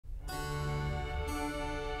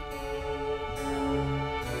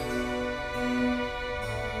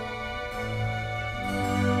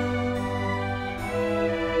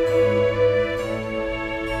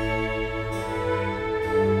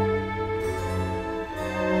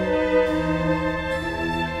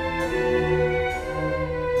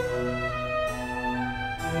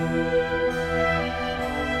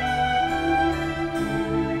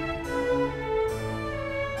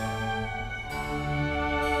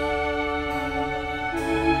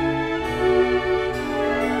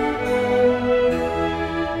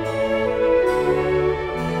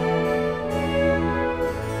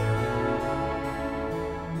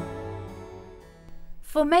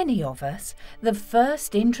For many of us, the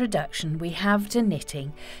first introduction we have to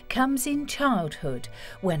knitting comes in childhood,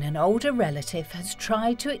 when an older relative has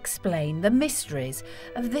tried to explain the mysteries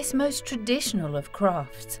of this most traditional of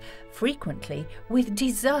crafts, frequently with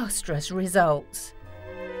disastrous results.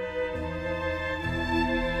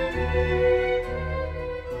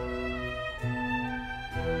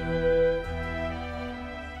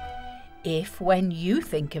 If, when you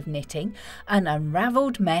think of knitting, an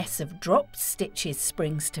unravelled mess of dropped stitches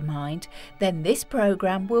springs to mind, then this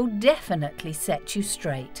programme will definitely set you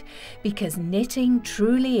straight, because knitting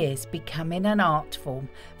truly is becoming an art form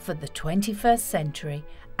for the 21st century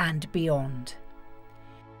and beyond.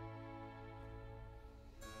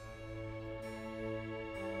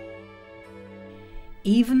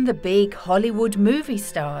 Even the big Hollywood movie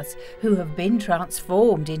stars, who have been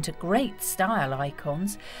transformed into great style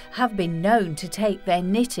icons, have been known to take their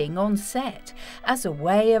knitting on set as a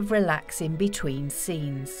way of relaxing between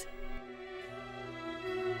scenes.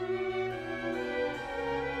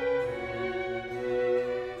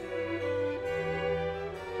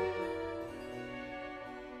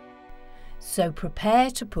 So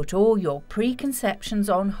prepare to put all your preconceptions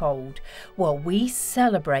on hold while we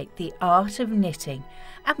celebrate the art of knitting,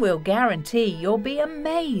 and we'll guarantee you'll be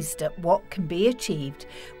amazed at what can be achieved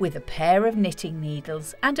with a pair of knitting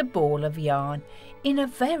needles and a ball of yarn in a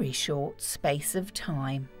very short space of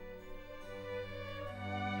time.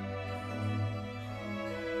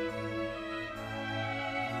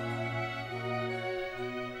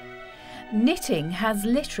 Knitting has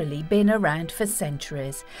literally been around for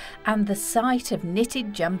centuries, and the sight of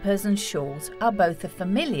knitted jumpers and shawls are both a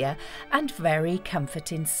familiar and very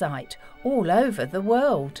comforting sight all over the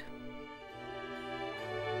world.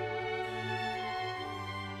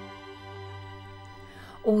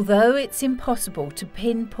 Although it's impossible to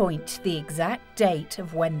pinpoint the exact date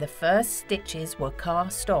of when the first stitches were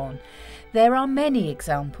cast on, there are many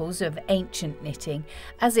examples of ancient knitting,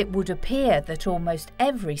 as it would appear that almost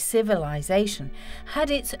every civilization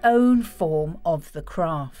had its own form of the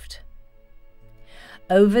craft.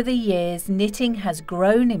 Over the years, knitting has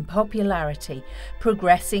grown in popularity,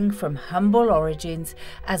 progressing from humble origins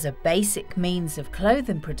as a basic means of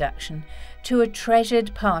clothing production to a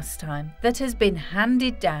treasured pastime that has been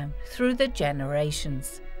handed down through the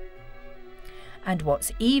generations. And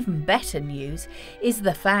what's even better news is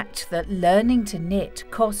the fact that learning to knit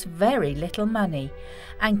costs very little money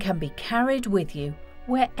and can be carried with you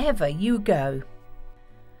wherever you go.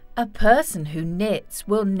 A person who knits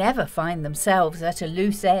will never find themselves at a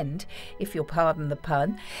loose end, if you'll pardon the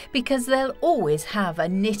pun, because they'll always have a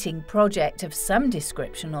knitting project of some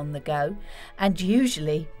description on the go, and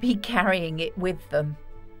usually be carrying it with them.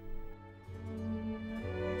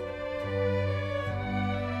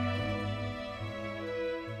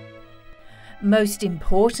 Most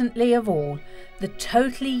importantly of all, the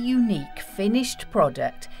totally unique finished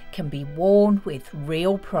product can be worn with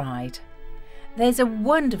real pride. There's a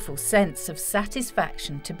wonderful sense of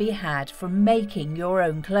satisfaction to be had from making your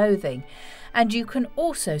own clothing, and you can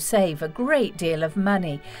also save a great deal of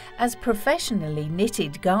money, as professionally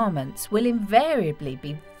knitted garments will invariably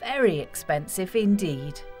be very expensive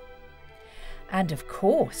indeed. And of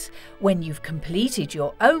course, when you've completed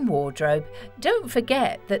your own wardrobe, don't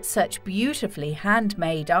forget that such beautifully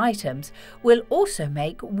handmade items will also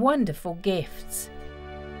make wonderful gifts.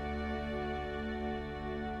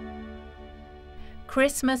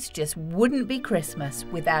 Christmas just wouldn't be Christmas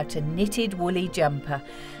without a knitted woolly jumper,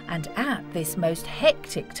 and at this most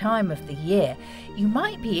hectic time of the year, you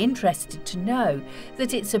might be interested to know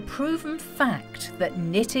that it's a proven fact that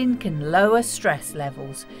knitting can lower stress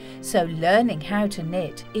levels, so learning how to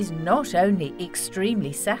knit is not only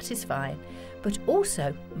extremely satisfying, but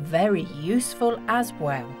also very useful as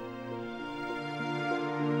well.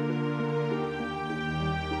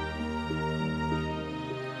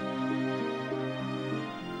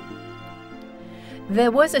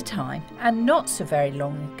 There was a time, and not so very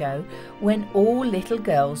long ago, when all little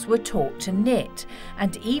girls were taught to knit,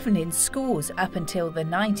 and even in schools up until the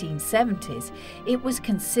 1970s, it was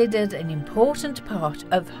considered an important part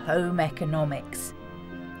of home economics.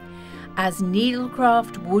 As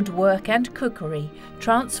needlecraft, woodwork and cookery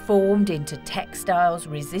transformed into textiles,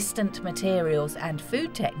 resistant materials and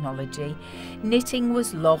food technology, knitting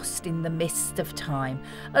was lost in the mist of time,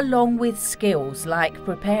 along with skills like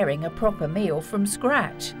preparing a proper meal from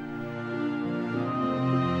scratch.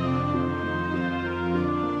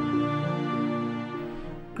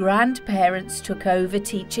 Grandparents took over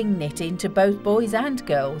teaching knitting to both boys and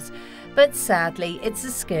girls, but sadly it's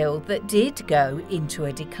a skill that did go into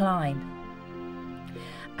a decline.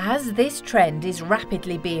 As this trend is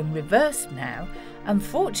rapidly being reversed now,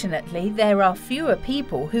 Unfortunately, there are fewer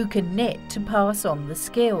people who can knit to pass on the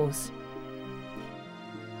skills.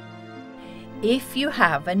 If you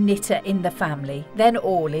have a knitter in the family, then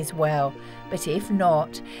all is well, but if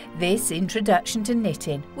not, this introduction to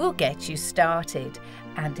knitting will get you started,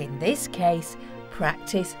 and in this case,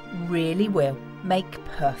 practice really will make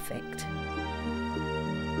perfect.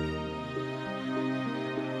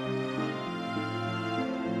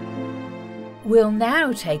 We'll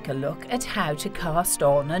now take a look at how to cast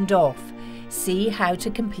on and off, see how to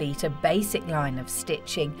complete a basic line of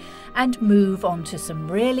stitching, and move on to some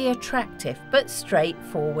really attractive but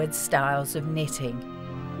straightforward styles of knitting.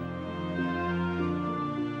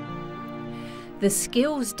 The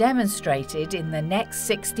skills demonstrated in the next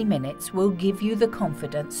 60 minutes will give you the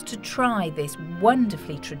confidence to try this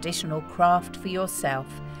wonderfully traditional craft for yourself,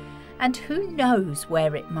 and who knows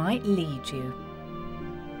where it might lead you.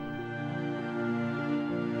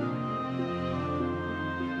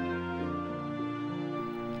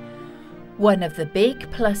 One of the big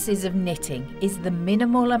pluses of knitting is the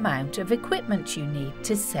minimal amount of equipment you need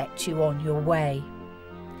to set you on your way.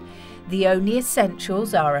 The only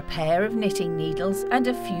essentials are a pair of knitting needles and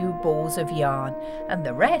a few balls of yarn, and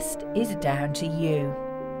the rest is down to you.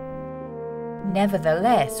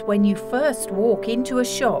 Nevertheless, when you first walk into a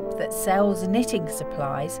shop that sells knitting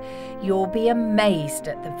supplies, you'll be amazed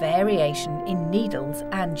at the variation in needles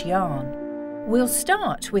and yarn. We'll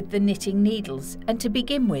start with the knitting needles, and to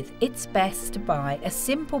begin with, it's best to buy a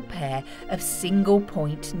simple pair of single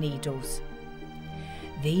point needles.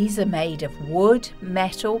 These are made of wood,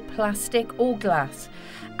 metal, plastic or glass,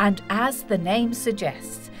 and as the name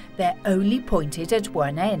suggests, they're only pointed at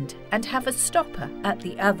one end and have a stopper at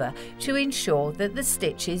the other to ensure that the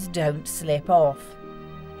stitches don't slip off.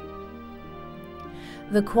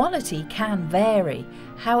 The quality can vary,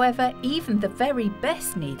 however, even the very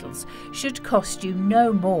best needles should cost you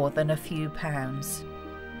no more than a few pounds.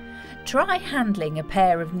 Try handling a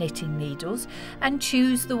pair of knitting needles and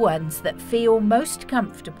choose the ones that feel most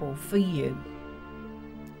comfortable for you.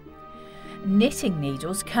 Knitting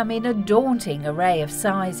needles come in a daunting array of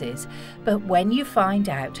sizes, but when you find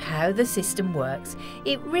out how the system works,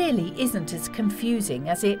 it really isn't as confusing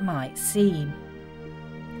as it might seem.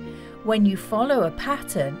 When you follow a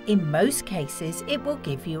pattern, in most cases it will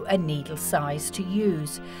give you a needle size to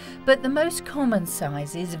use, but the most common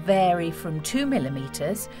sizes vary from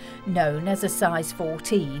 2mm, known as a size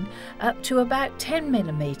 14, up to about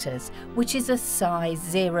 10mm, which is a size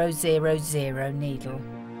 000 needle.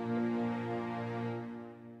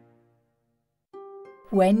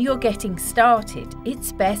 When you're getting started,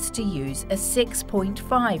 it's best to use a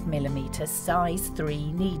 6.5mm size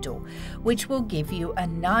 3 needle, which will give you a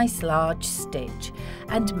nice large stitch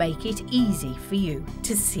and make it easy for you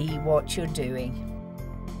to see what you're doing.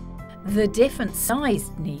 The different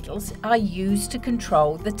sized needles are used to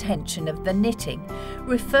control the tension of the knitting,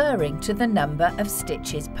 referring to the number of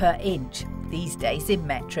stitches per inch, these days in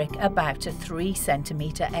metric about a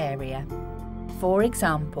 3cm area. For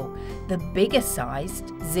example, the bigger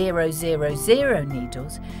sized 000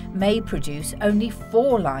 needles may produce only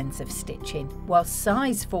 4 lines of stitching, while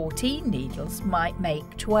size 14 needles might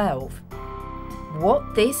make 12.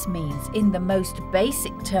 What this means in the most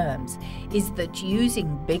basic terms is that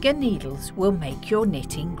using bigger needles will make your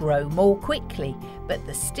knitting grow more quickly, but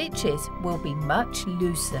the stitches will be much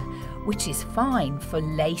looser, which is fine for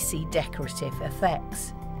lacy decorative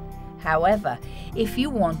effects. However, if you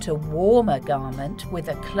want a warmer garment with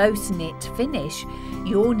a close-knit finish,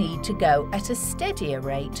 you'll need to go at a steadier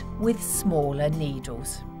rate with smaller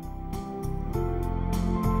needles.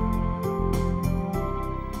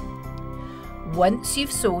 Once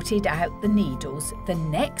you've sorted out the needles, the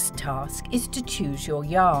next task is to choose your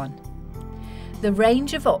yarn. The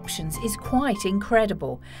range of options is quite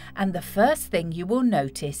incredible, and the first thing you will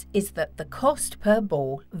notice is that the cost per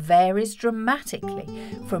ball varies dramatically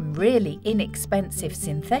from really inexpensive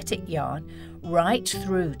synthetic yarn right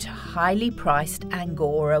through to highly priced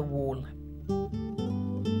Angora wool.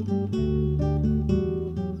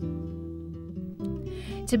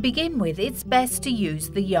 To begin with, it's best to use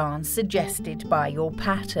the yarn suggested by your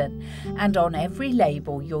pattern, and on every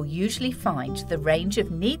label you'll usually find the range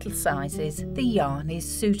of needle sizes the yarn is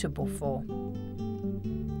suitable for.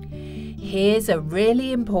 Here's a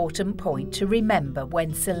really important point to remember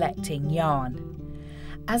when selecting yarn.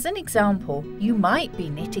 As an example, you might be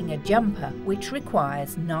knitting a jumper which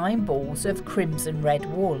requires 9 balls of crimson red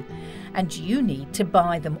wool, and you need to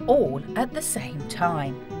buy them all at the same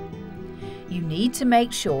time. You need to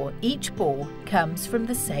make sure each ball comes from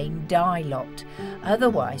the same dye lot,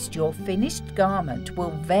 otherwise your finished garment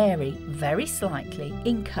will vary very slightly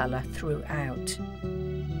in colour throughout.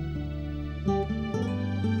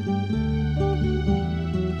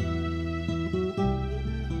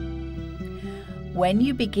 When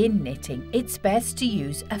you begin knitting, it's best to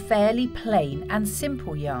use a fairly plain and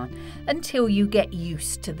simple yarn until you get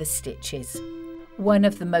used to the stitches. One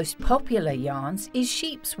of the most popular yarns is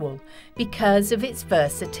sheep's wool because of its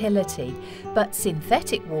versatility, but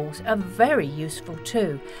synthetic wools are very useful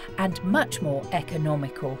too and much more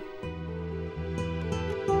economical.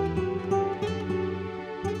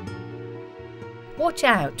 Watch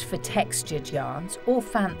out for textured yarns or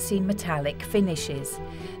fancy metallic finishes.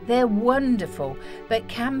 They're wonderful but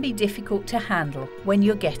can be difficult to handle when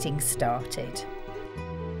you're getting started.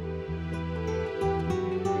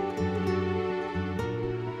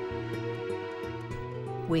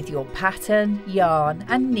 With your pattern, yarn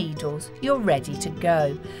and needles, you're ready to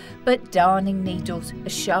go. But darning needles, a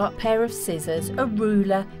sharp pair of scissors, a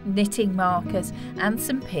ruler, knitting markers and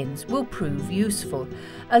some pins will prove useful,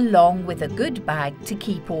 along with a good bag to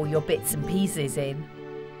keep all your bits and pieces in.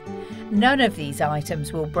 None of these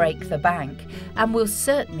items will break the bank and will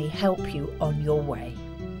certainly help you on your way.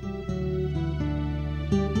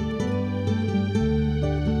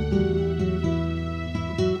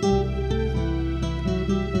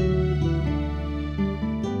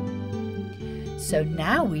 So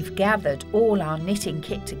now we've gathered all our knitting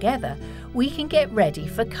kit together, we can get ready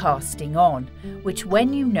for casting on, which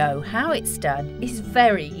when you know how it's done is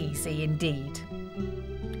very easy indeed.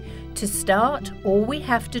 To start, all we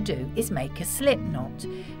have to do is make a slip knot.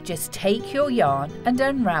 Just take your yarn and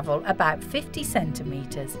unravel about 50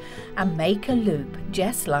 centimetres and make a loop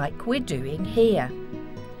just like we're doing here.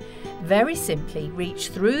 Very simply reach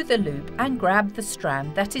through the loop and grab the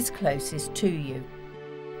strand that is closest to you.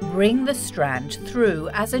 Bring the strand through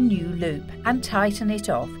as a new loop and tighten it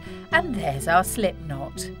off, and there's our slip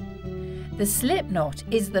knot. The slip knot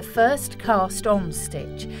is the first cast on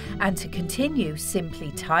stitch, and to continue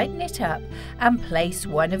simply tighten it up and place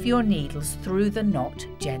one of your needles through the knot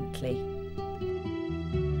gently.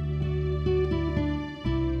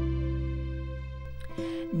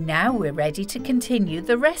 Now we're ready to continue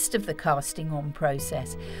the rest of the casting on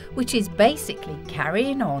process, which is basically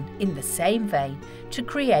carrying on in the same vein to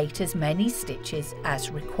create as many stitches as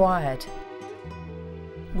required.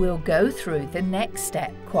 We'll go through the next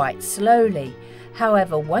step quite slowly.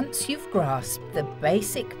 However, once you've grasped the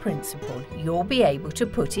basic principle, you'll be able to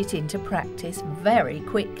put it into practice very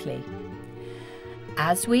quickly.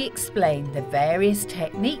 As we explain the various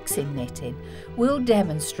techniques in knitting, we'll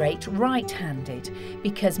demonstrate right-handed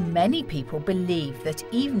because many people believe that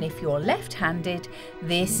even if you're left-handed,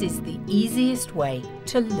 this is the easiest way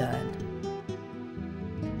to learn.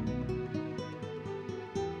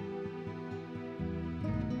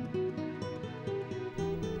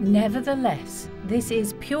 Nevertheless, this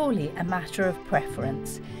is purely a matter of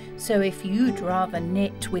preference, so if you'd rather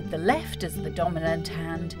knit with the left as the dominant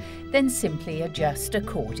hand, then simply adjust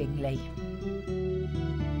accordingly.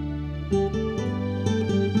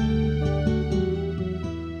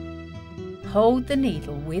 Hold the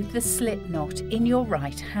needle with the slip knot in your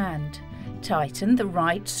right hand. Tighten the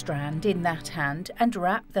right strand in that hand and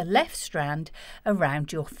wrap the left strand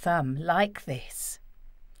around your thumb like this.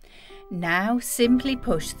 Now simply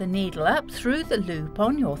push the needle up through the loop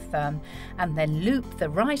on your thumb and then loop the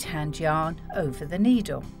right hand yarn over the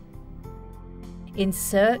needle.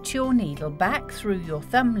 Insert your needle back through your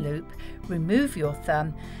thumb loop, remove your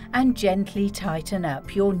thumb and gently tighten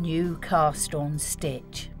up your new cast on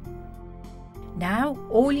stitch. Now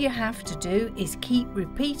all you have to do is keep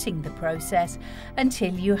repeating the process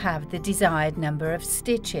until you have the desired number of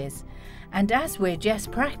stitches. And as we're just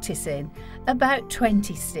practicing, about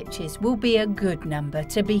 20 stitches will be a good number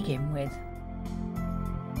to begin with.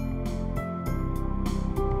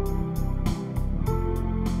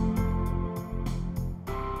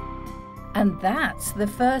 And that's the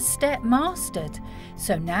first step mastered,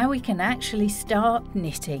 so now we can actually start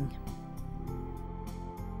knitting.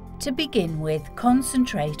 To begin with,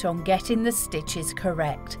 concentrate on getting the stitches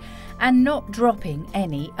correct and not dropping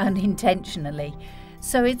any unintentionally.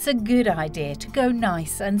 So it's a good idea to go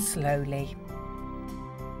nice and slowly.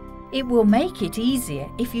 It will make it easier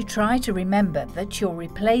if you try to remember that you're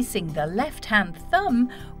replacing the left-hand thumb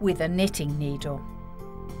with a knitting needle.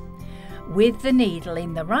 With the needle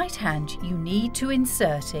in the right hand, you need to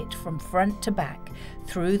insert it from front to back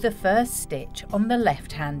through the first stitch on the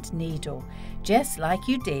left-hand needle, just like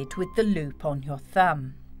you did with the loop on your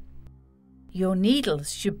thumb. Your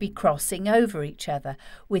needles should be crossing over each other,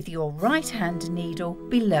 with your right hand needle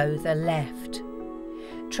below the left.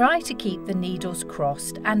 Try to keep the needles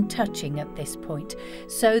crossed and touching at this point,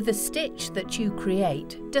 so the stitch that you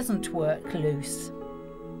create doesn't work loose.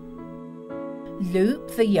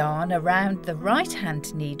 Loop the yarn around the right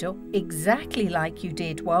hand needle exactly like you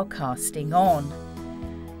did while casting on.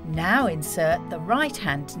 Now insert the right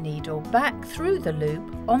hand needle back through the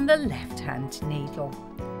loop on the left hand needle.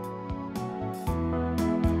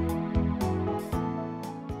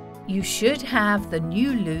 You should have the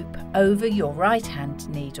new loop over your right hand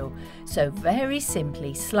needle, so very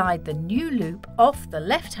simply slide the new loop off the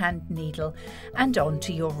left hand needle and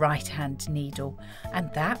onto your right hand needle, and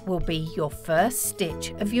that will be your first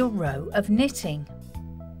stitch of your row of knitting.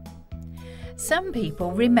 Some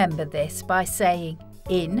people remember this by saying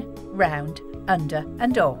in, round, under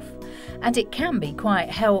and off, and it can be quite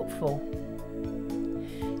helpful.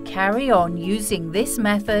 Carry on using this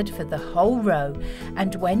method for the whole row,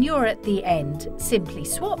 and when you're at the end, simply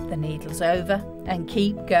swap the needles over and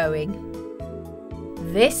keep going.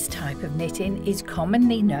 This type of knitting is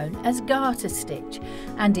commonly known as garter stitch,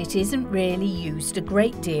 and it isn't really used a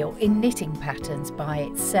great deal in knitting patterns by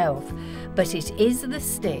itself, but it is the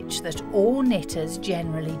stitch that all knitters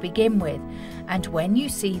generally begin with, and when you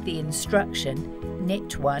see the instruction,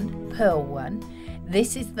 knit 1, purl 1,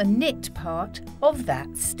 this is the knit part of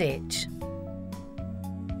that stitch.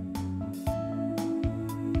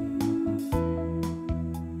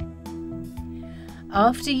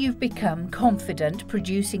 After you've become confident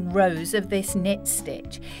producing rows of this knit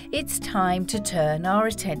stitch, it's time to turn our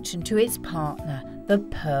attention to its partner, the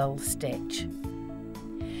purl stitch.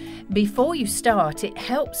 Before you start, it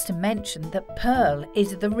helps to mention that purl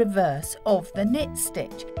is the reverse of the knit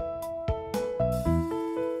stitch.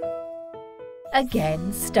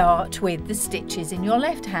 Again, start with the stitches in your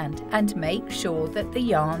left hand and make sure that the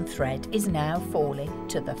yarn thread is now falling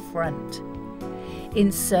to the front.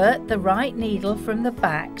 Insert the right needle from the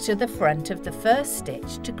back to the front of the first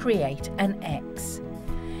stitch to create an X.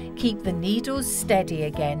 Keep the needles steady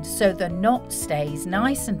again so the knot stays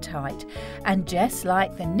nice and tight, and just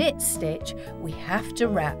like the knit stitch, we have to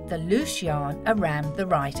wrap the loose yarn around the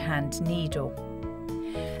right hand needle.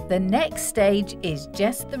 The next stage is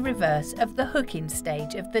just the reverse of the hooking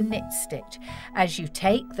stage of the knit stitch, as you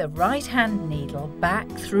take the right hand needle back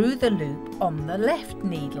through the loop on the left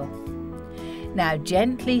needle. Now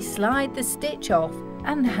gently slide the stitch off,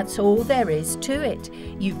 and that's all there is to it.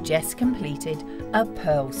 You've just completed a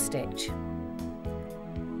purl stitch.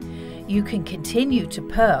 You can continue to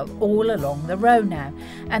purl all along the row now,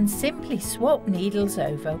 and simply swap needles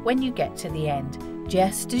over when you get to the end,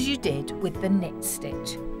 just as you did with the knit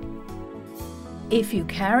stitch. If you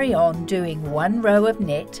carry on doing one row of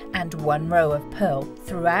knit and one row of purl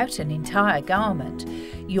throughout an entire garment,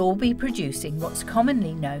 you'll be producing what's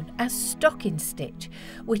commonly known as stocking stitch,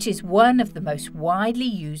 which is one of the most widely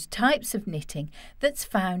used types of knitting that's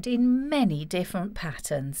found in many different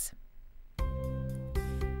patterns.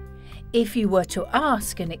 If you were to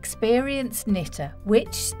ask an experienced knitter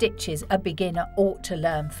which stitches a beginner ought to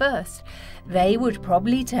learn first, they would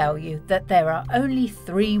probably tell you that there are only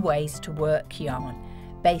 3 ways to work yarn,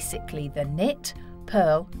 basically the knit,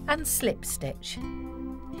 purl and slip stitch.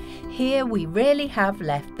 Here we really have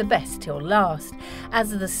left the best till last,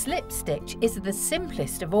 as the slip stitch is the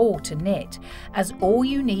simplest of all to knit, as all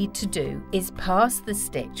you need to do is pass the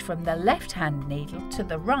stitch from the left hand needle to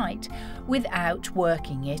the right without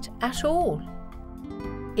working it at all.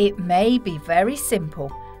 It may be very simple,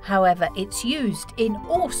 however it's used in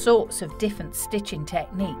all sorts of different stitching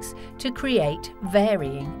techniques to create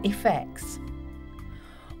varying effects.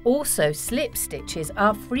 Also, slip stitches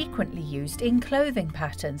are frequently used in clothing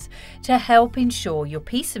patterns to help ensure your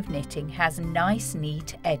piece of knitting has nice,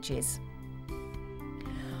 neat edges.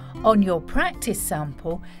 On your practice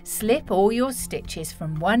sample, slip all your stitches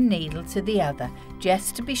from one needle to the other,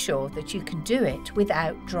 just to be sure that you can do it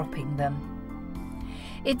without dropping them.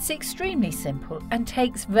 It's extremely simple and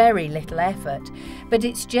takes very little effort, but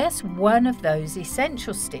it's just one of those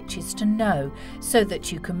essential stitches to know so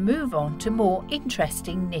that you can move on to more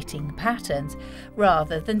interesting knitting patterns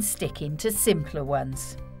rather than sticking to simpler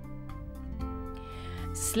ones.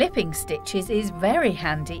 Slipping stitches is very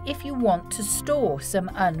handy if you want to store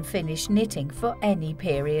some unfinished knitting for any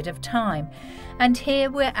period of time, and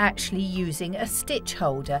here we're actually using a stitch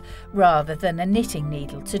holder rather than a knitting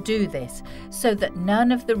needle to do this, so that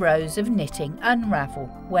none of the rows of knitting unravel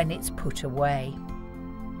when it's put away.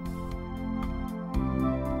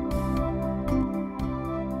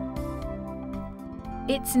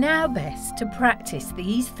 It's now best to practice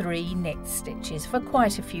these 3 knit stitches for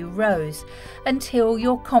quite a few rows until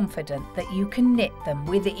you're confident that you can knit them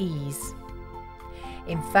with ease.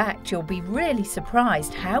 In fact, you'll be really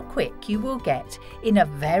surprised how quick you will get in a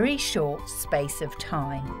very short space of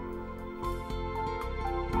time.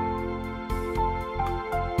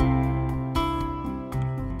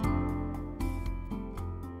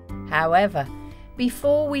 However,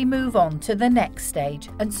 before we move on to the next stage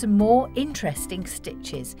and some more interesting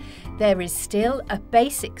stitches, there is still a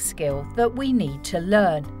basic skill that we need to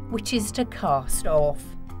learn, which is to cast off.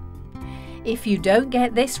 If you don't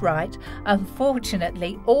get this right,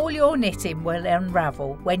 unfortunately all your knitting will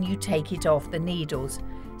unravel when you take it off the needles,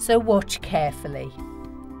 so watch carefully.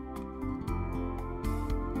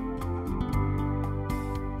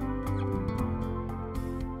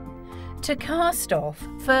 To cast off,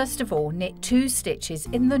 first of all knit 2 stitches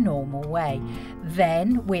in the normal way.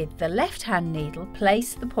 Then with the left hand needle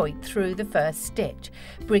place the point through the first stitch.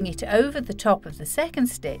 Bring it over the top of the second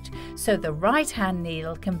stitch so the right hand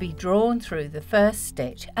needle can be drawn through the first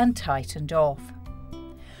stitch and tightened off.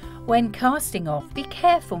 When casting off, be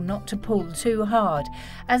careful not to pull too hard,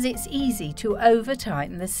 as it's easy to over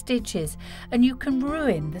tighten the stitches and you can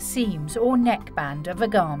ruin the seams or neckband of a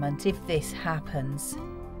garment if this happens.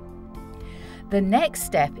 The next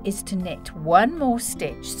step is to knit 1 more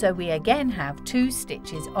stitch so we again have 2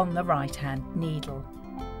 stitches on the right hand needle.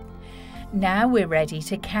 Now we're ready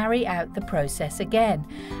to carry out the process again,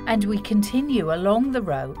 and we continue along the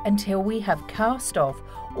row until we have cast off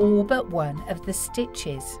all but 1 of the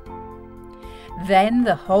stitches. Then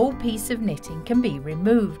the whole piece of knitting can be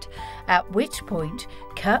removed, at which point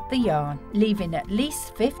cut the yarn, leaving at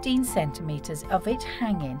least 15 centimeters of it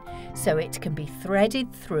hanging so it can be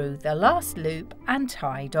threaded through the last loop and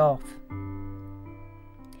tied off.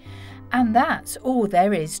 And that's all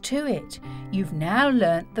there is to it. You've now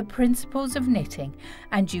learnt the principles of knitting,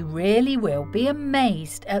 and you really will be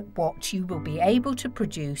amazed at what you will be able to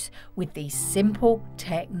produce with these simple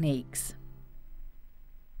techniques.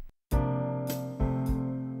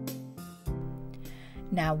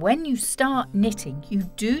 Now, when you start knitting, you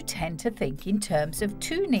do tend to think in terms of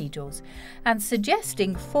 2 needles, and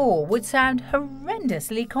suggesting 4 would sound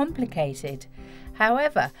horrendously complicated.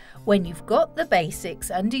 However, when you've got the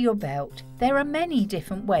basics under your belt, there are many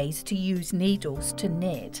different ways to use needles to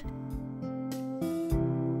knit.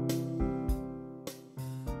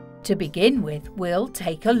 To begin with, we'll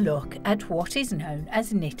take a look at what is known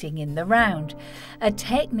as knitting in the round, a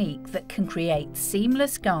technique that can create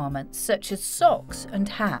seamless garments such as socks and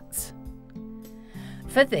hats.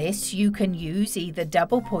 For this, you can use either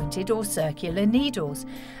double-pointed or circular needles,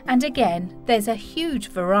 and again, there's a huge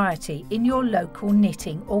variety in your local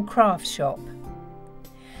knitting or craft shop.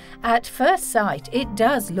 At first sight, it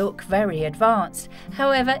does look very advanced,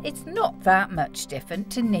 however, it's not that much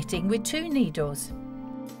different to knitting with 2 needles.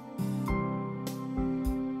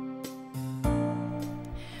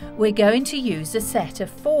 We're going to use a set of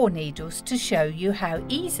 4 needles to show you how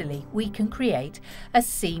easily we can create a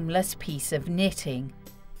seamless piece of knitting.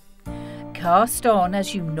 Cast on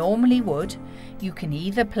as you normally would. You can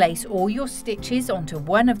either place all your stitches onto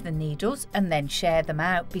one of the needles and then share them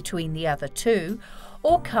out between the other 2,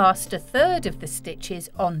 or cast a third of the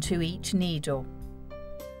stitches onto each needle.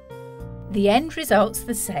 The end result's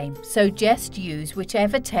the same, so just use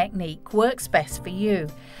whichever technique works best for you.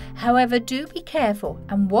 However, do be careful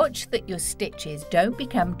and watch that your stitches don't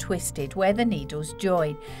become twisted where the needles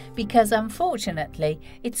join, because unfortunately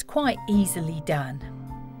it's quite easily done.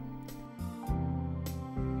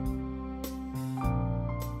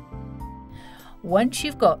 Once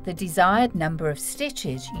you've got the desired number of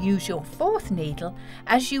stitches, use your 4th needle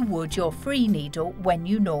as you would your free needle when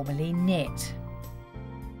you normally knit.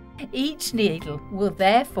 Each needle will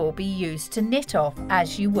therefore be used to knit off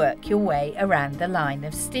as you work your way around the line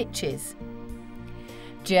of stitches.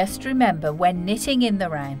 Just remember when knitting in the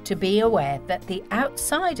round to be aware that the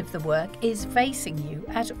outside of the work is facing you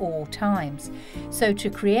at all times. So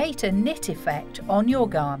to create a knit effect on your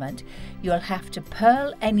garment, you'll have to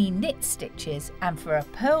purl any knit stitches, and for a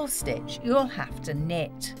purl stitch you'll have to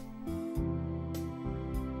knit.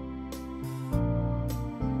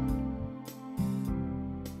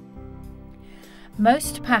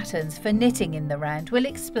 Most patterns for knitting in the round will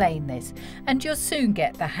explain this, and you'll soon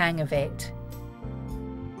get the hang of it.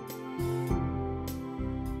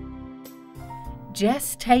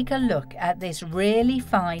 Just take a look at this really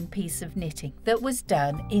fine piece of knitting that was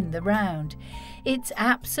done in the round. It's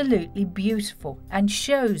absolutely beautiful and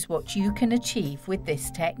shows what you can achieve with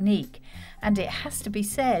this technique, and it has to be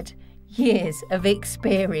said, years of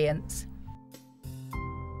experience.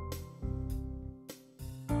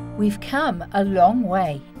 We've come a long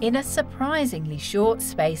way in a surprisingly short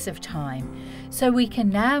space of time, so we can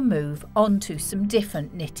now move on to some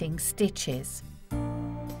different knitting stitches.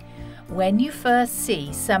 When you first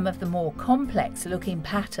see some of the more complex looking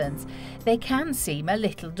patterns, they can seem a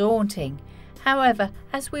little daunting. However,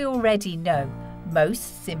 as we already know,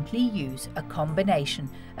 most simply use a combination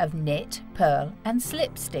of knit, purl and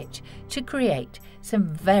slip stitch to create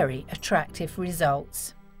some very attractive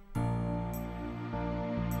results.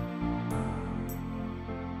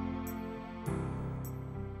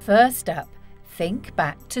 First up, think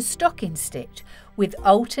back to stocking stitch with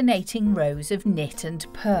alternating rows of knit and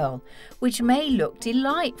purl, which may look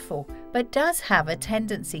delightful but does have a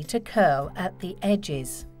tendency to curl at the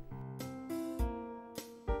edges.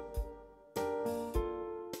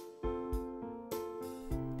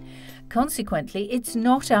 Consequently, it's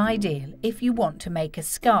not ideal if you want to make a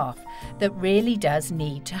scarf that really does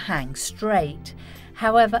need to hang straight.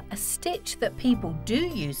 However, a stitch that people do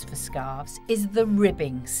use for scarves is the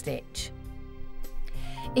ribbing stitch.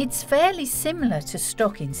 It's fairly similar to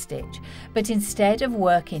stocking stitch, but instead of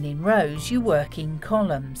working in rows, you work in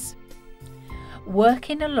columns.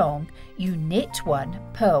 Working along, you knit one,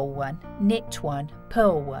 purl one, knit one,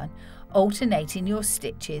 purl one, alternating your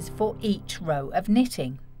stitches for each row of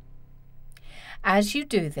knitting. As you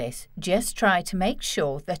do this, just try to make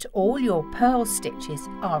sure that all your purl stitches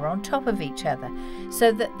are on top of each other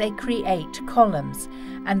so that they create columns,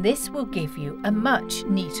 and this will give you a much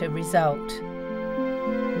neater result.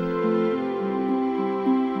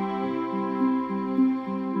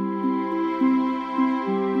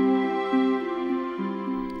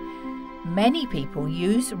 Many people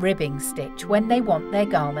use ribbing stitch when they want their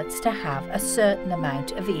garments to have a certain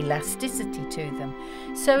amount of elasticity to them,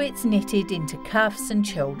 so it's knitted into cuffs and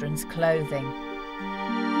children's clothing.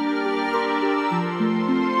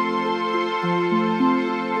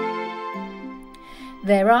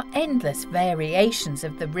 There are endless variations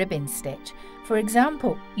of the ribbon stitch. For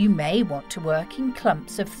example, you may want to work in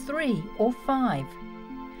clumps of 3 or 5.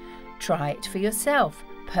 Try it for yourself.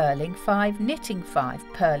 Purling 5, knitting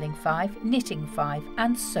 5, purling 5, knitting 5,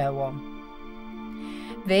 and so on.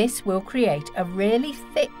 This will create a really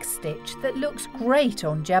thick stitch that looks great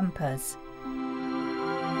on jumpers.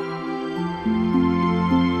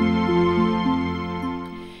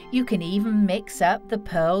 You can even mix up the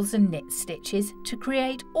purls and knit stitches to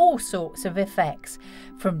create all sorts of effects,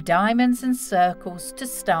 from diamonds and circles to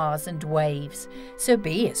stars and waves. So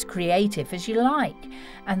be as creative as you like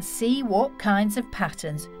and see what kinds of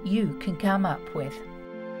patterns you can come up with.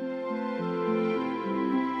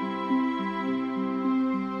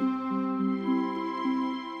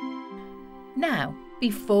 Now,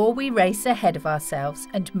 before we race ahead of ourselves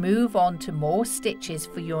and move on to more stitches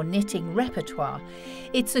for your knitting repertoire,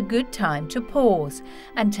 it's a good time to pause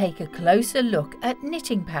and take a closer look at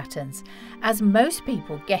knitting patterns, as most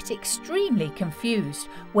people get extremely confused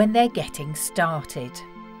when they're getting started.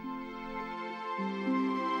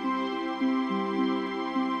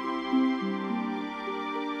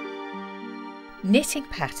 Knitting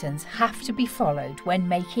patterns have to be followed when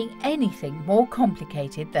making anything more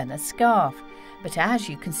complicated than a scarf, but as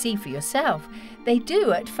you can see for yourself, they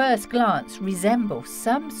do at first glance resemble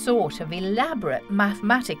some sort of elaborate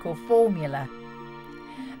mathematical formula.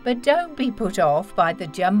 But don't be put off by the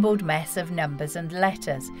jumbled mess of numbers and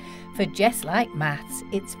letters, for just like maths,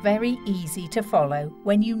 it's very easy to follow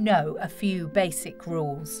when you know a few basic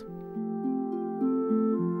rules.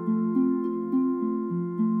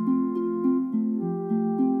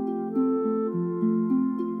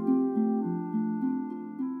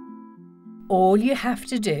 All you have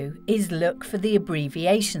to do is look for the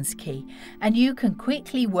abbreviations key, and you can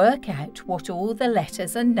quickly work out what all the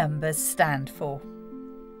letters and numbers stand for.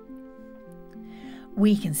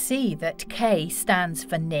 We can see that K stands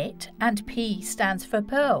for knit and P stands for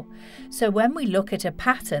purl. So when we look at a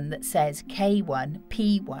pattern that says K1,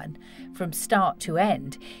 P1 from start to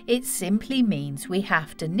end, it simply means we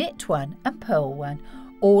have to knit one and purl one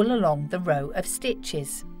all along the row of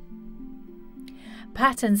stitches.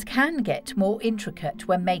 Patterns can get more intricate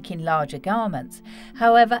when making larger garments.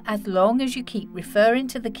 However, as long as you keep referring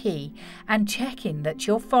to the key and checking that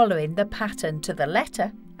you're following the pattern to the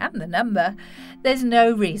letter and the number, there's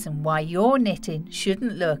no reason why your knitting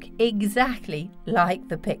shouldn't look exactly like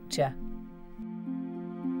the picture.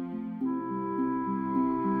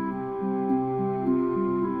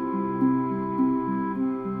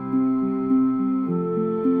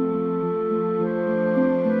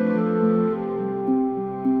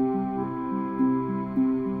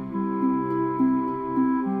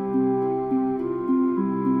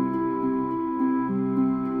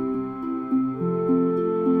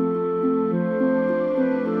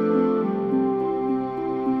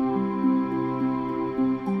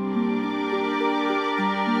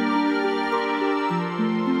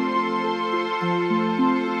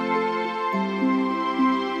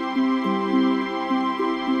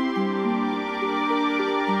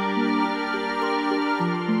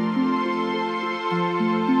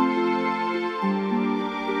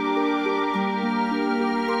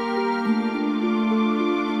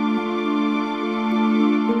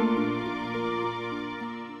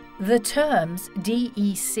 The terms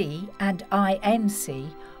DEC and INC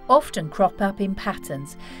often crop up in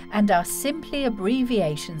patterns and are simply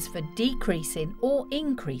abbreviations for decreasing or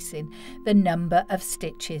increasing the number of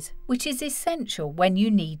stitches, which is essential when you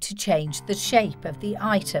need to change the shape of the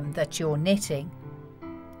item that you're knitting.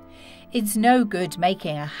 It's no good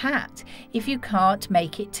making a hat if you can't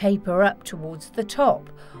make it taper up towards the top,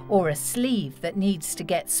 or a sleeve that needs to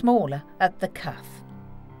get smaller at the cuff.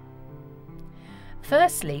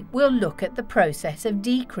 Firstly, we'll look at the process of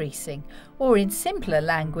decreasing, or in simpler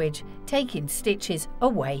language, taking stitches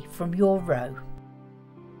away from your row.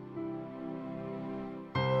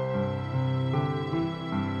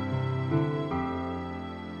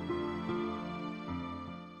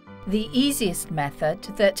 The easiest method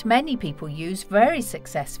that many people use very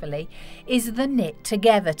successfully is the knit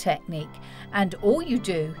together technique, and all you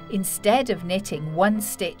do, instead of knitting one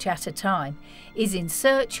stitch at a time, is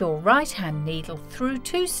insert your right hand needle through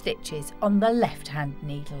 2 stitches on the left hand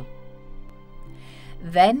needle.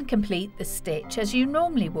 Then complete the stitch as you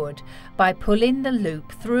normally would by pulling the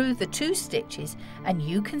loop through the 2 stitches, and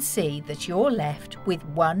you can see that you're left with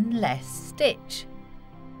 1 less stitch.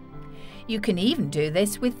 You can even do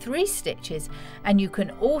this with 3 stitches, and you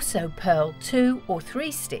can also purl 2 or 3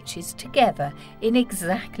 stitches together in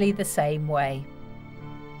exactly the same way.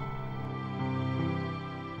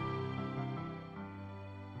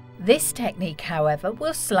 This technique, however,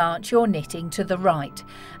 will slant your knitting to the right,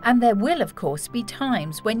 and there will of course be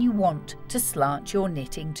times when you want to slant your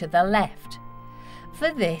knitting to the left.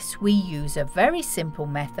 For this we use a very simple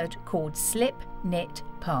method called slip, knit,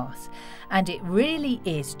 pass, and it really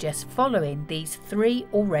is just following these 3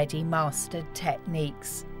 already mastered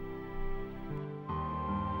techniques.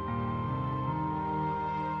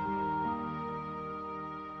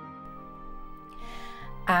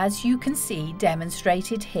 As you can see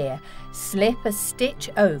demonstrated here, slip a stitch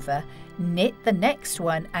over, knit the next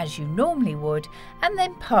one as you normally would, and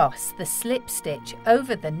then pass the slip stitch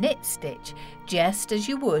over the knit stitch just as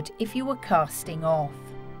you would if you were casting off.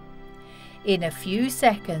 In a few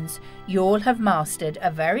seconds, you'll have mastered a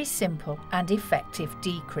very simple and effective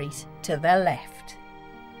decrease to the left.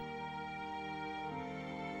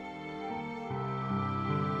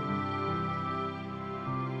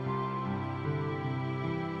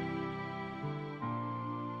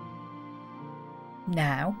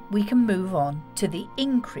 Now we can move on to the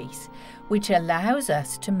increase, which allows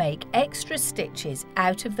us to make extra stitches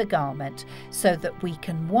out of the garment so that we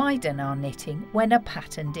can widen our knitting when a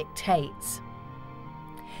pattern dictates.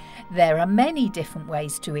 There are many different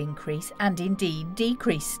ways to increase and indeed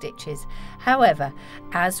decrease stitches. However,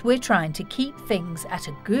 as we're trying to keep things at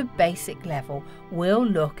a good basic level, we'll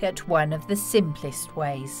look at one of the simplest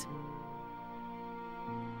ways.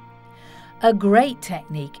 A great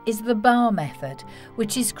technique is the bar method,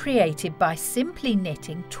 which is created by simply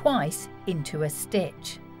knitting twice into a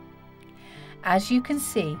stitch. As you can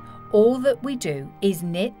see, all that we do is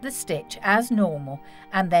knit the stitch as normal,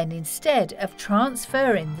 and then instead of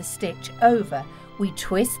transferring the stitch over, we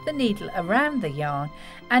twist the needle around the yarn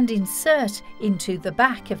and insert into the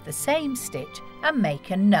back of the same stitch and make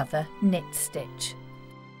another knit stitch.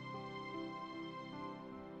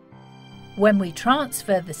 When we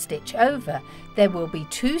transfer the stitch over, there will be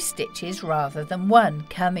 2 stitches rather than 1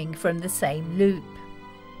 coming from the same loop.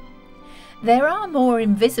 There are more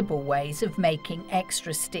invisible ways of making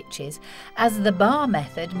extra stitches, as the bar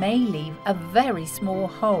method may leave a very small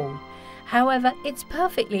hole. However, it's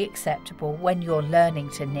perfectly acceptable when you're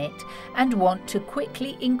learning to knit and want to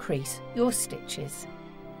quickly increase your stitches.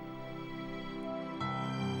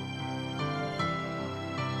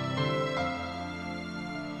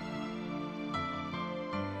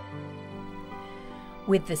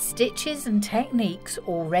 With the stitches and techniques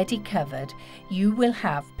already covered, you will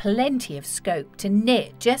have plenty of scope to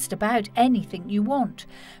knit just about anything you want,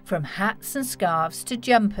 from hats and scarves to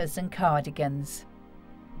jumpers and cardigans.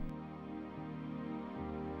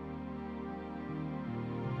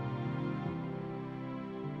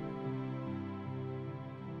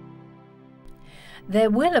 There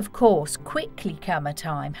will of course quickly come a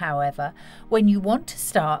time, however, when you want to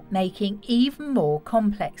start making even more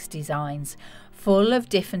complex designs, full of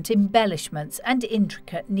different embellishments and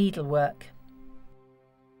intricate needlework.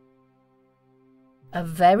 A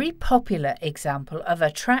very popular example of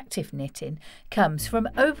attractive knitting comes from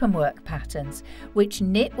openwork patterns, which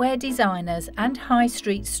knitwear designers and high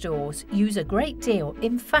street stores use a great deal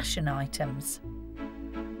in fashion items.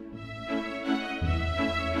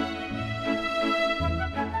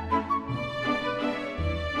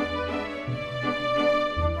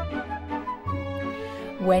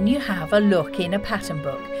 When you have a look in a pattern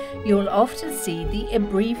book, you'll often see the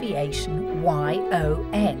abbreviation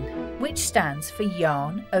YON, which stands for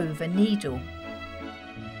yarn over needle.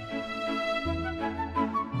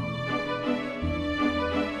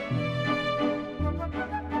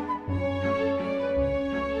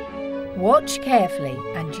 Watch carefully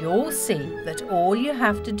and you'll see that all you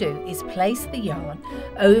have to do is place the yarn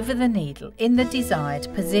over the needle in the desired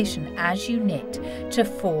position as you knit to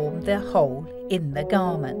form the hole in the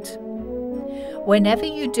garment. Whenever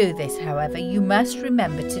you do this, however, you must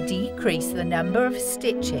remember to decrease the number of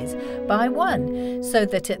stitches by 1 so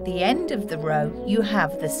that at the end of the row you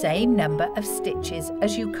have the same number of stitches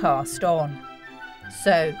as you cast on.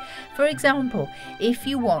 So, for example, if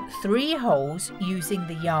you want 3 holes using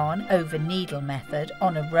the yarn over needle method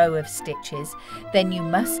on a row of stitches, then you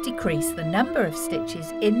must decrease the number of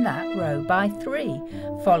stitches in that row by 3,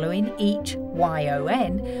 following each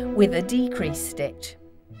YON with a decrease stitch.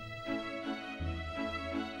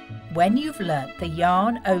 When you've learnt the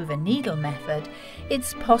yarn over needle method,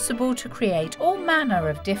 it's possible to create all manner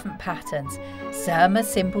of different patterns. Some are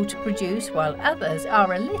simple to produce while others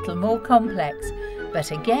are a little more complex.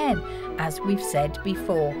 But again, as we've said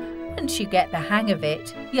before, once you get the hang of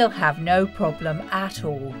it, you'll have no problem at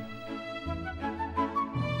all.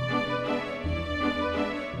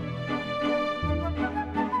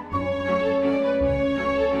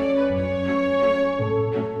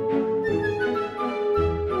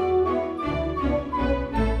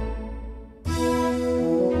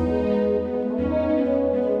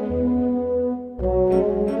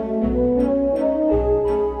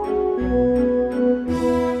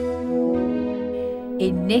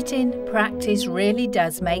 In knitting, practice really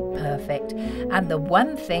does make perfect, and the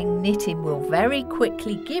one thing knitting will very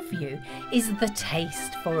quickly give you is the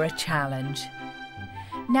taste for a challenge.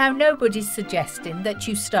 Now, nobody's suggesting that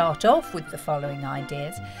you start off with the following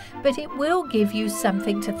ideas, but it will give you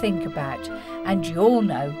something to think about, and you'll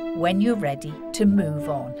know when you're ready to move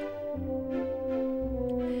on.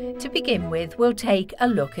 To begin with, we'll take a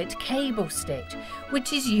look at cable stitch,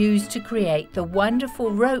 which is used to create the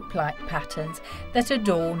wonderful rope-like patterns that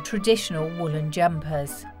adorn traditional woolen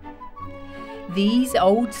jumpers. These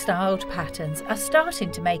old-styled patterns are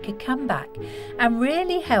starting to make a comeback and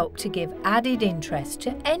really help to give added interest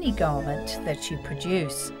to any garment that you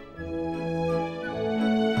produce.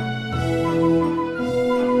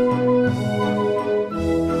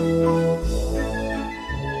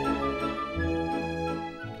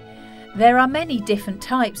 There are many different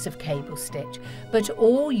types of cable stitch, but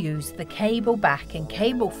all use the cable back and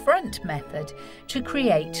cable front method to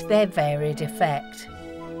create their varied effect.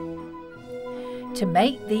 To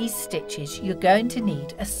make these stitches, you're going to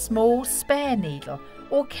need a small spare needle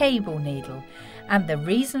or cable needle, and the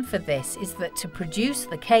reason for this is that to produce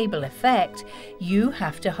the cable effect, you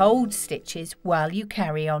have to hold stitches while you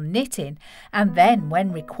carry on knitting, and then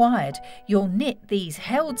when required, you'll knit these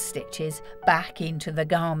held stitches back into the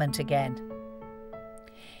garment again.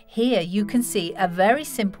 Here you can see a very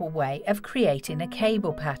simple way of creating a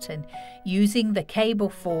cable pattern using the cable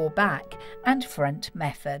 4 back and front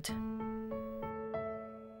method.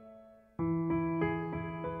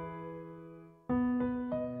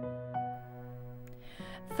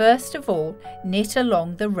 First of all, knit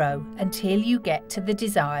along the row until you get to the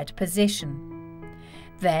desired position.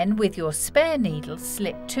 Then with your spare needle,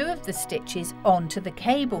 slip 2 of the stitches onto the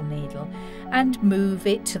cable needle and move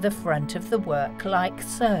it to the front of the work like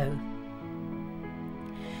so.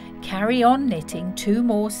 Carry on knitting 2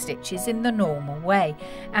 more stitches in the normal way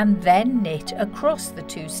and then knit across the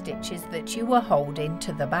 2 stitches that you were holding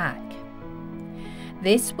to the back.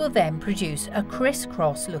 This will then produce a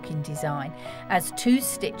crisscross looking design as 2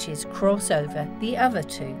 stitches cross over the other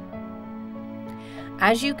 2.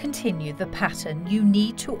 As you continue the pattern, you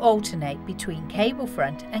need to alternate between cable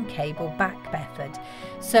front and cable back method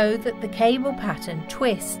so that the cable pattern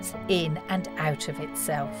twists in and out of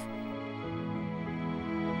itself.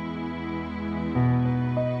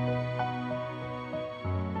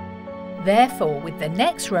 Therefore, with the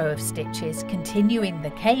next row of stitches continuing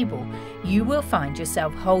the cable, you will find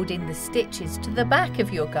yourself holding the stitches to the back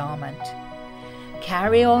of your garment.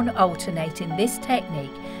 Carry on alternating this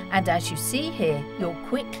technique, and as you see here, you'll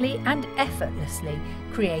quickly and effortlessly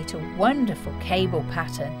create a wonderful cable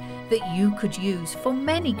pattern that you could use for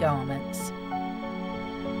many garments.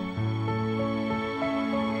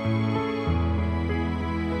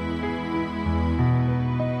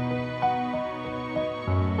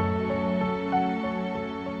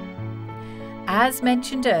 As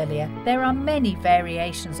mentioned earlier, there are many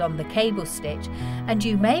variations on the cable stitch, and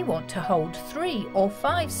you may want to hold 3 or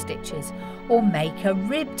 5 stitches or make a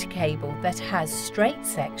ribbed cable that has straight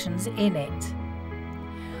sections in it.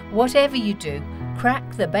 Whatever you do,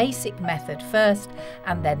 crack the basic method first,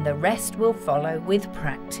 and then the rest will follow with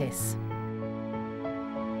practice.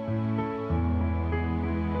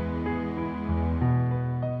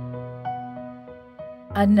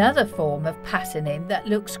 Another form of patterning that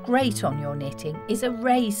looks great on your knitting is a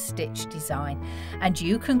raised stitch design, and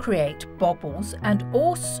you can create bobbles and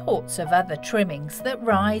all sorts of other trimmings that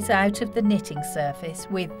rise out of the knitting surface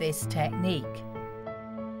with this technique.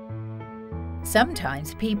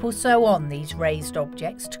 Sometimes people sew on these raised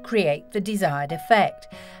objects to create the desired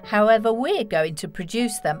effect. However, we're going to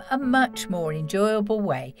produce them a much more enjoyable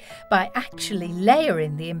way by actually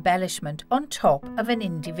layering the embellishment on top of an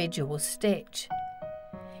individual stitch.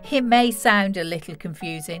 It may sound a little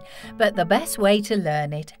confusing, but the best way to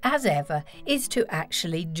learn it, as ever, is to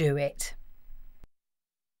actually do it.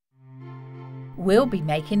 We'll be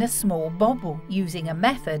making a small bobble using a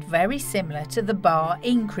method very similar to the bar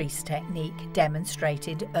increase technique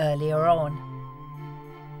demonstrated earlier on.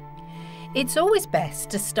 It's always best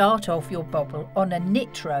to start off your bobble on a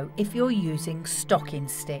knit row if you're using stocking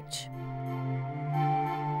stitch.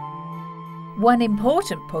 One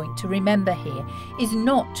important point to remember here is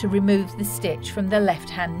not to remove the stitch from the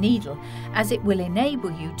left-hand needle, as it will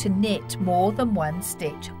enable you to knit more than one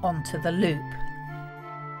stitch onto the loop.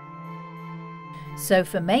 So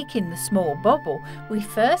for making the small bobble, we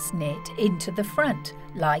first knit into the front,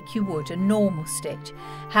 like you would a normal stitch.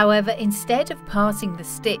 However, instead of passing the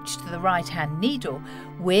stitch to the right-hand needle,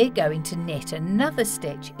 we're going to knit another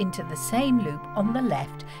stitch into the same loop on the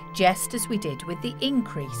left, just as we did with the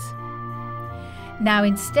increase. Now,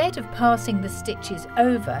 instead of passing the stitches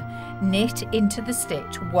over, knit into the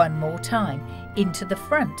stitch one more time, into the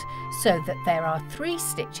front, so that there are 3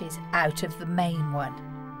 stitches out of the main one.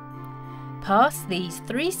 Pass these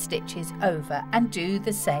 3 stitches over and do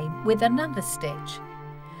the same with another stitch.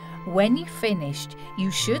 When you've finished,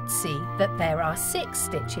 you should see that there are 6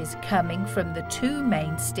 stitches coming from the 2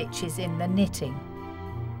 main stitches in the knitting.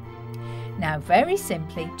 Now very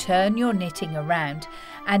simply turn your knitting around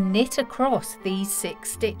and knit across these 6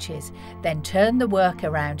 stitches, then turn the work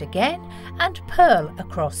around again and purl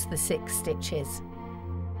across the 6 stitches.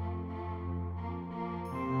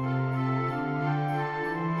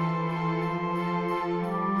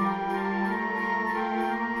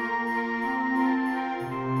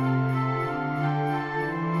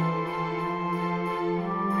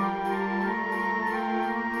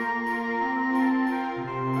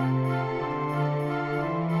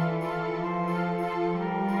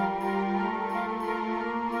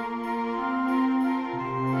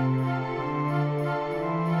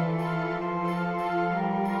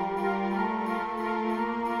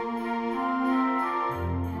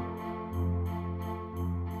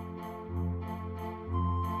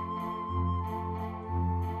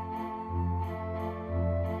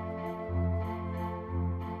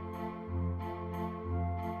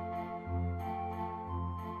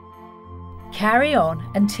 Carry on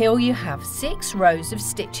until you have 6 rows of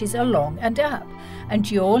stitches along and up,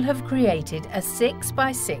 and you'll have created a 6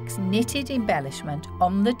 by 6 knitted embellishment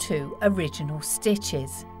on the 2 original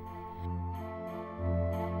stitches.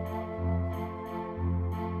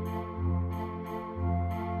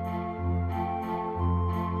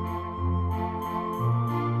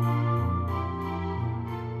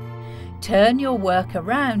 Turn your work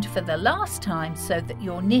around for the last time so that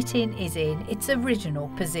your knitting is in its original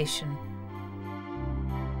position.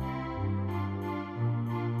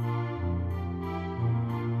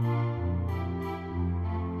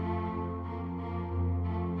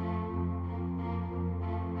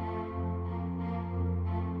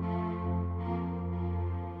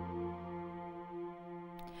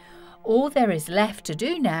 All there is left to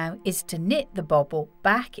do now is to knit the bobble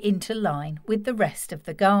back into line with the rest of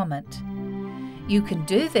the garment. You can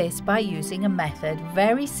do this by using a method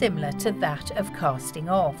very similar to that of casting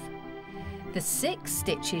off. The 6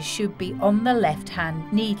 stitches should be on the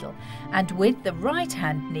left-hand needle, and with the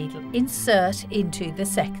right-hand needle insert into the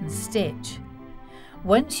second stitch.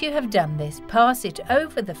 Once you have done this, pass it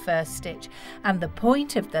over the first stitch and the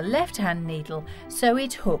point of the left-hand needle so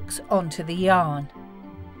it hooks onto the yarn.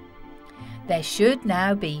 There should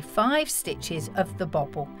now be 5 stitches of the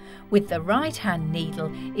bobble. With the right hand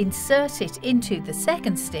needle, insert it into the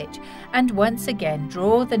second stitch and once again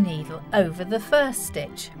draw the needle over the first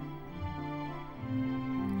stitch.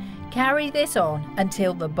 Carry this on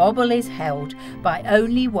until the bobble is held by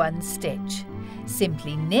only 1 stitch.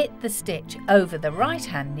 Simply knit the stitch over the right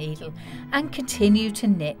hand needle and continue to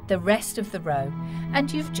knit the rest of the row,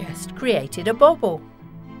 and you've just created a bobble.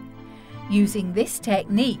 Using this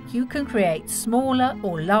technique, you can create smaller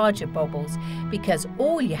or larger bobbles because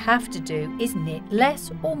all you have to do is knit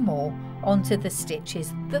less or more onto the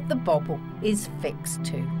stitches that the bobble is fixed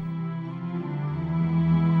to.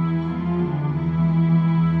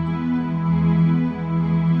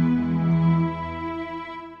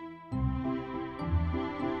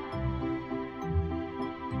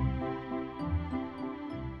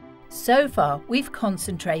 So far, we've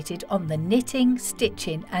concentrated on the knitting,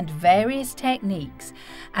 stitching and various techniques,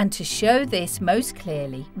 and to show this most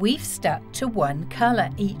clearly, we've stuck to one colour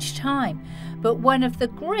each time. But one of the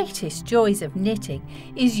greatest joys of knitting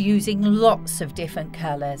is using lots of different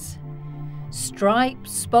colours.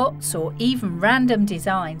 Stripes, spots or even random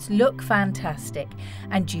designs look fantastic,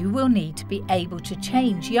 and you will need to be able to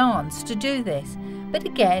change yarns to do this. But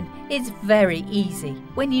again, it's very easy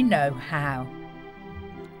when you know how.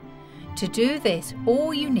 To do this,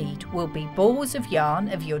 all you need will be balls of yarn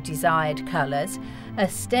of your desired colours, a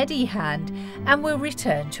steady hand, and we'll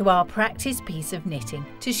return to our practice piece of knitting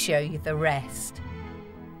to show you the rest.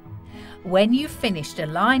 When you've finished a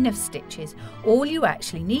line of stitches, all you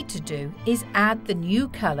actually need to do is add the new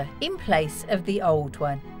colour in place of the old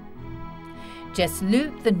one. Just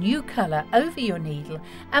loop the new colour over your needle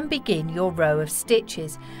and begin your row of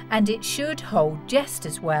stitches, and it should hold just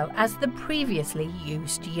as well as the previously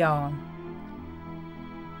used yarn.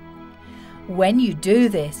 When you do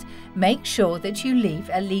this, make sure that you leave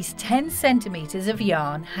at least 10 centimetres of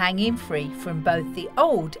yarn hanging free from both the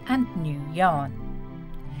old and new yarn.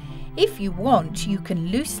 If you want, you can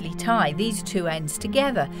loosely tie these two ends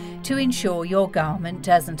together to ensure your garment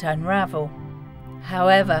doesn't unravel.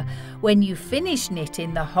 However, when you finish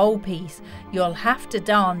knitting the whole piece, you'll have to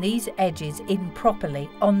darn these edges in properly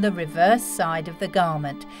on the reverse side of the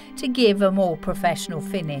garment to give a more professional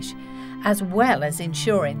finish, as well as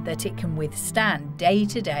ensuring that it can withstand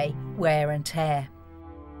day-to-day wear and tear.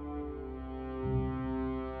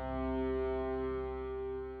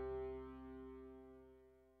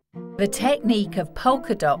 The technique of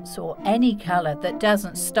polka dots or any colour that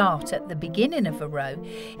doesn't start at the beginning of a row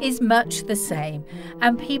is much the same,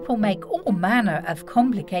 and people make all manner of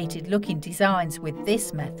complicated looking designs with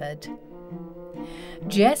this method.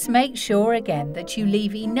 Just make sure again that you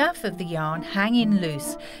leave enough of the yarn hanging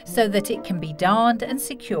loose so that it can be darned and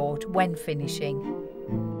secured when finishing.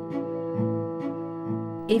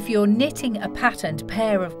 If you're knitting a patterned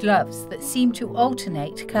pair of gloves that seem to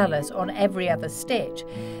alternate colours on every other stitch,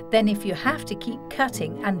 then if you have to keep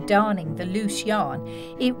cutting and darning the loose yarn,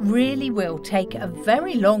 it really will take a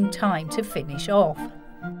very long time to finish off.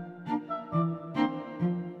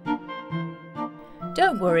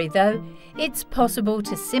 Don't worry though, it's possible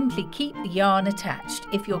to simply keep the yarn attached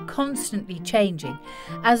if you're constantly changing,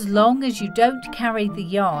 as long as you don't carry the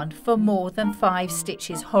yarn for more than 5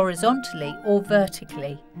 stitches horizontally or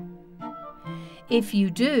vertically. If you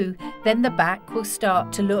do, then the back will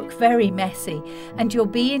start to look very messy and you'll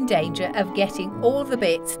be in danger of getting all the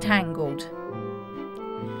bits tangled.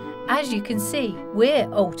 As you can see, we're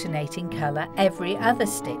alternating colour every other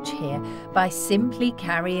stitch here by simply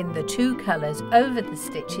carrying the two colours over the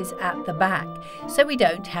stitches at the back, so we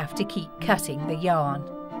don't have to keep cutting the yarn.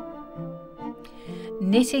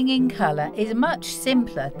 Knitting in colour is much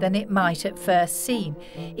simpler than it might at first seem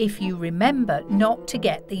if you remember not to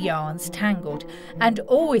get the yarns tangled, and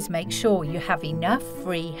always make sure you have enough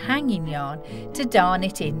free hanging yarn to darn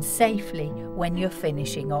it in safely when you're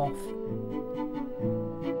finishing off.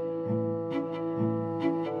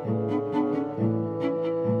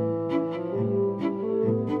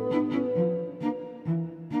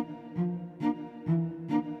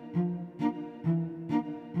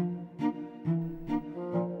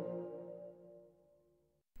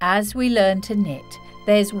 As we learn to knit,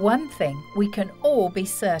 there's one thing we can all be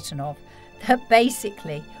certain of, that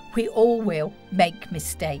basically we all will make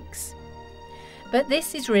mistakes. But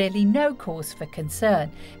this is really no cause for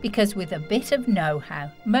concern, because with a bit of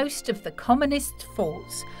know-how, most of the commonest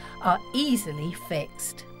faults are easily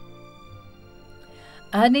fixed.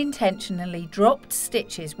 Unintentionally dropped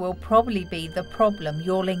stitches will probably be the problem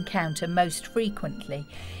you'll encounter most frequently,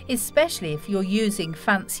 especially if you're using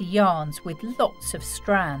fancy yarns with lots of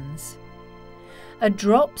strands. A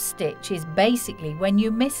drop stitch is basically when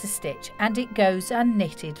you miss a stitch and it goes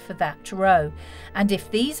unknitted for that row, and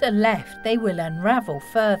if these are left they will unravel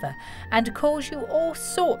further and cause you all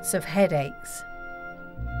sorts of headaches.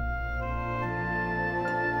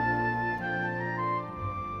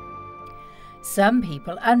 Some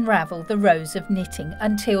people unravel the rows of knitting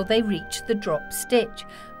until they reach the drop stitch,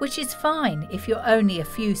 which is fine if you're only a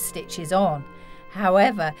few stitches on.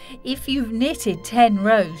 However, if you've knitted 10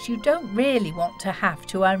 rows, you don't really want to have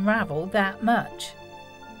to unravel that much.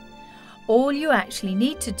 All you actually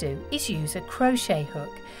need to do is use a crochet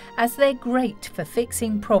hook, as they're great for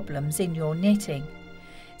fixing problems in your knitting.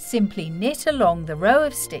 Simply knit along the row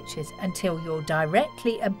of stitches until you're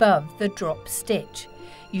directly above the drop stitch.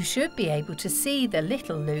 You should be able to see the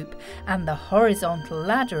little loop and the horizontal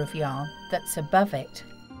ladder of yarn that's above it.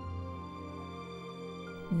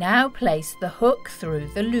 Now place the hook through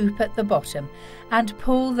the loop at the bottom and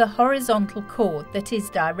pull the horizontal cord that is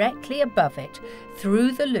directly above it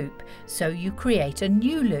through the loop so you create a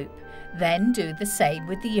new loop. Then do the same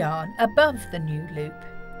with the yarn above the new loop.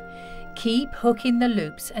 Keep hooking the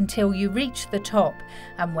loops until you reach the top,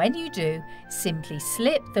 and when you do, simply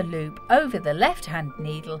slip the loop over the left-hand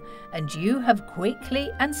needle and you have quickly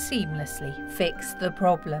and seamlessly fixed the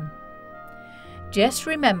problem. Just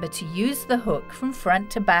remember to use the hook from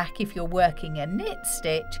front to back if you're working a knit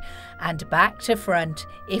stitch and back to front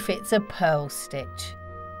if it's a purl stitch.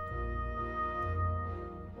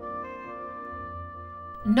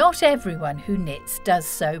 Not everyone who knits does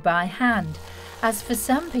so by hand, as for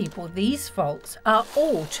some people these faults are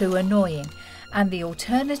all too annoying, and the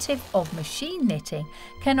alternative of machine knitting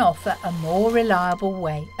can offer a more reliable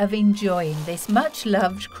way of enjoying this much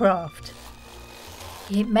loved craft.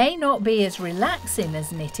 It may not be as relaxing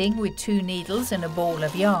as knitting with 2 needles and a ball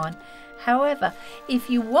of yarn. However, if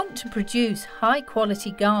you want to produce high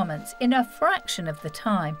quality garments in a fraction of the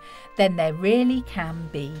time, then there really can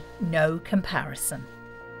be no comparison.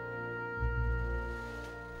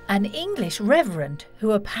 An English reverend,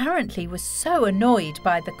 who apparently was so annoyed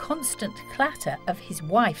by the constant clatter of his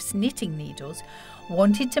wife's knitting needles,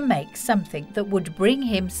 wanted to make something that would bring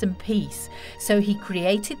him some peace, so he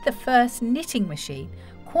created the first knitting machine,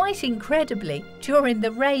 quite incredibly, during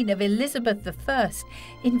the reign of Elizabeth I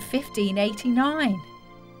in 1589.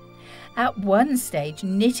 At one stage,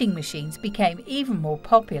 knitting machines became even more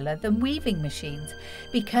popular than weaving machines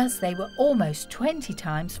because they were almost 20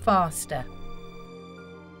 times faster.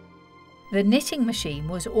 The knitting machine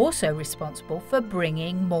was also responsible for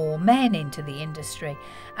bringing more men into the industry,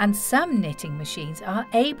 and some knitting machines are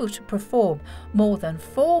able to perform more than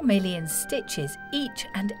 4 million stitches each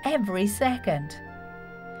and every second.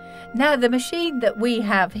 Now, the machine that we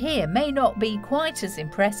have here may not be quite as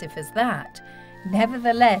impressive as that.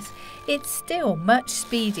 Nevertheless, it's still much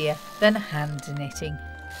speedier than hand knitting.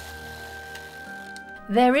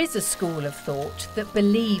 There is a school of thought that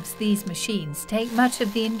believes these machines take much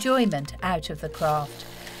of the enjoyment out of the craft,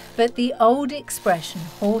 but the old expression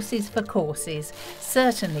horses for courses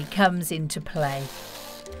certainly comes into play.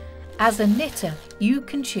 As a knitter, you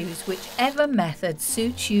can choose whichever method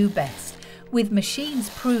suits you best, with machines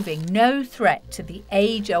proving no threat to the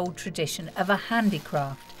age-old tradition of a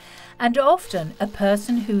handicraft. And often a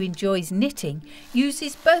person who enjoys knitting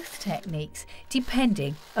uses both techniques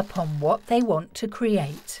depending upon what they want to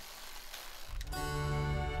create.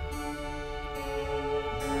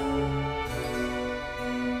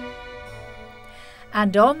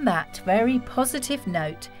 And on that very positive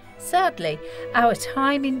note, sadly, our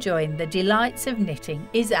time enjoying the delights of knitting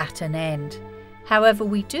is at an end. However,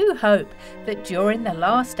 we do hope that during the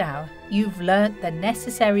last hour you've learnt the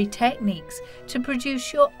necessary techniques to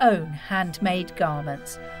produce your own handmade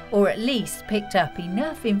garments, or at least picked up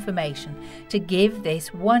enough information to give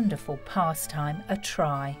this wonderful pastime a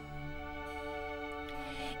try.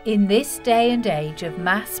 In this day and age of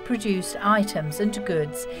mass-produced items and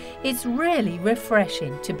goods, it's really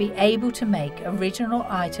refreshing to be able to make original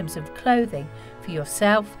items of clothing for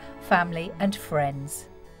yourself, family and friends.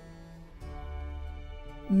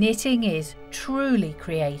 Knitting is truly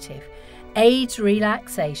creative, aids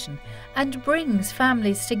relaxation and brings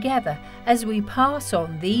families together as we pass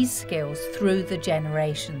on these skills through the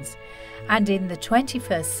generations, and in the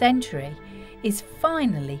 21st century is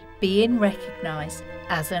finally being recognised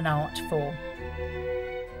as an art form.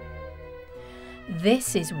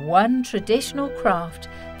 This is one traditional craft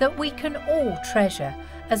that we can all treasure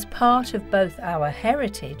as part of both our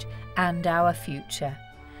heritage and our future,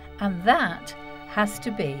 and that has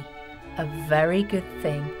to be a very good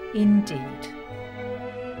thing indeed.